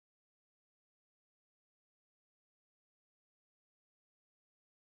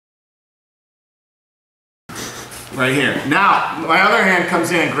right here. Now, my other hand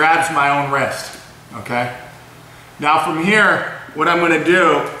comes in and grabs my own wrist, okay? Now from here, what I'm gonna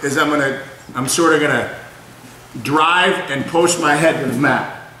do is I'm sort of gonna drive and post my head to the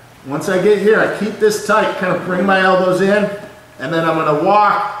mat. Once I get here, I keep this tight, kind of bring my elbows in, and then I'm gonna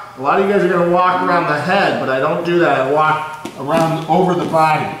walk. A lot of you guys are gonna walk around the head, but I don't do that. I walk around over the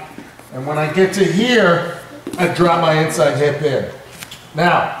body. And when I get to here, I drop my inside hip in.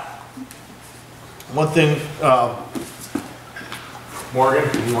 Now, one thing, Morgan,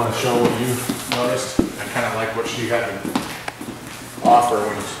 do you want to show what you noticed? I kind of like what she had to offer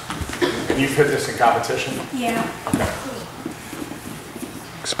and you've hit this in competition? Yeah. Okay.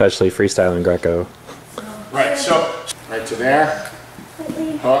 Especially freestyle and Greco. Right, so right to there,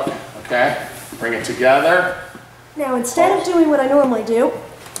 hook, okay, bring it together. Now instead of doing what I normally do,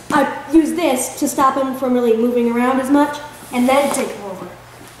 I use this to stop him from really moving around as much, and then take him over.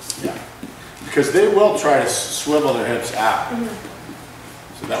 Yeah, because they will try to swivel their hips out.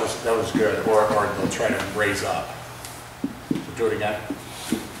 So that was good, or they'll try to raise up. So do it again.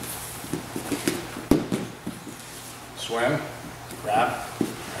 Swim, grab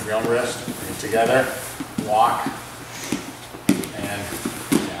your own wrist, bring it together, walk, and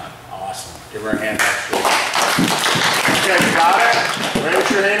yeah, awesome. Give her a hand next to it. Okay, got it? Raise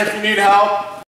your hand if you need help.